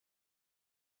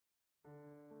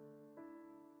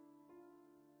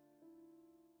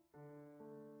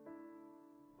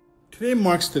Today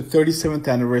marks the 37th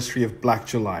anniversary of Black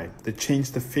July that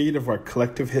changed the fate of our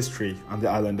collective history on the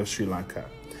island of Sri Lanka.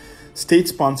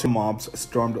 State-sponsored mobs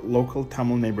stormed local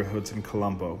Tamil neighborhoods in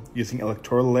Colombo using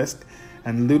electoral lists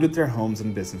and looted their homes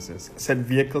and businesses, set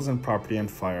vehicles and property on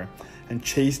fire, and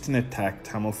chased and attacked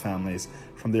Tamil families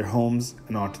from their homes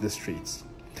and onto the streets.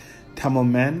 Tamil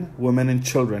men, women, and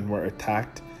children were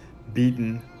attacked,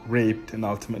 beaten, raped, and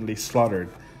ultimately slaughtered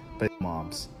by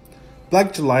mobs.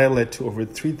 Black July led to over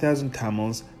 3,000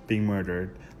 Tamils being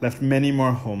murdered, left many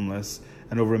more homeless,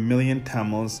 and over 1 million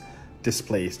Tamils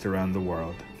displaced around the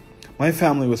world. My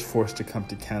family was forced to come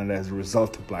to Canada as a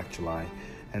result of Black July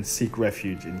and seek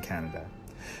refuge in Canada.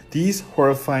 These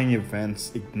horrifying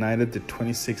events ignited the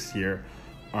 26-year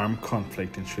armed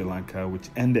conflict in Sri Lanka, which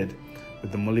ended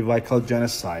with the Mullivaikkal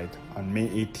genocide on May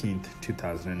 18,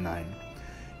 2009.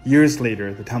 Years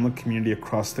later, the Tamil community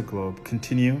across the globe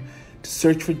continue to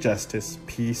search for justice,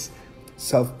 peace,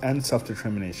 and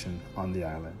self-determination on the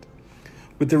island.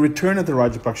 With the return of the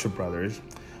Rajapaksa brothers,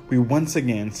 we once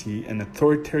again see an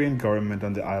authoritarian government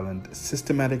on the island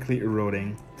systematically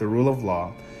eroding the rule of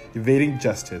law, evading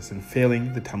justice, and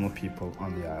failing the Tamil people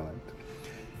on the island.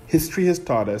 History has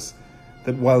taught us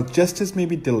that while justice may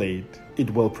be delayed,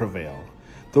 it will prevail.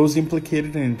 Those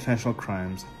implicated in international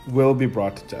crimes will be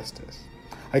brought to justice.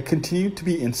 I continue to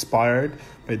be inspired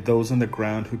by those on the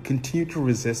ground who continue to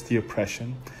resist the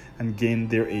oppression and gain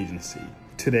their agency.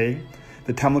 Today,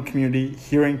 the Tamil community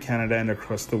here in Canada and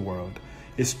across the world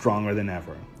is stronger than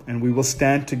ever, and we will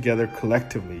stand together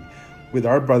collectively with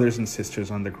our brothers and sisters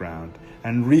on the ground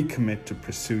and recommit to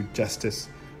pursue justice,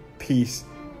 peace,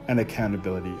 and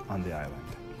accountability on the island.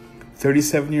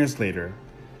 37 years later,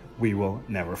 we will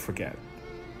never forget.